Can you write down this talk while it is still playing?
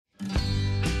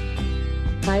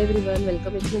Hi everyone,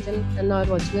 welcome to my channel and now I'm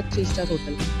watching a 3-star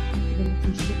hotel. The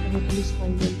location of the hotel is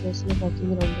fine and guests are walking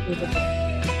around the neighborhood.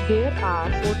 There are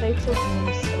 4 types of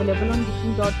rooms available on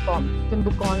booking.com. You can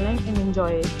book online and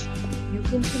enjoy it. You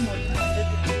can see more than 100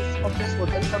 reviews of this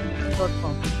hotel from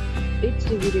booking.com. Its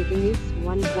review rating is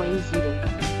 1.0,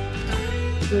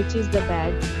 which is the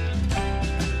bad.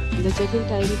 The check-in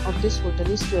time of this hotel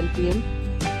is 12 p.m.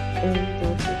 and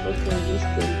the check-out time is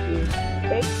 12 p.m.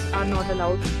 Pets are not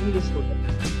allowed in this hotel.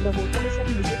 The hotel is a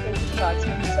music-friendly cards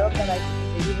and reserve the right to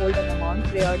maybe hold an amount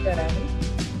prior to arrival.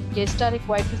 Guests are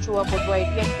required to show a photo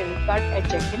ID and credit card at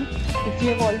check-in. If you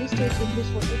have already stayed in this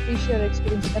hotel, please share your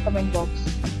experience in the comment box.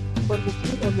 For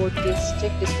booking or more details,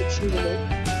 check description below.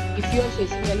 If you are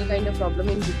facing any kind of problem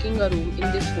in booking a room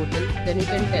in this hotel, then you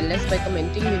can tell us by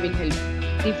commenting. We will help you.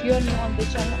 If you are new on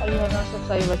this channel or you have not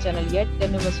subscribed our channel yet,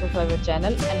 then you must subscribe our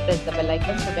channel and press the bell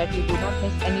icon so that you do not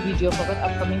miss any video of our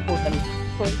upcoming hotel.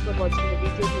 Thanks for watching the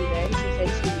video till the end. So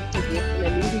friends, we meet again in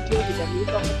a new video with a new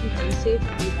property. Be safe,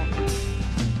 be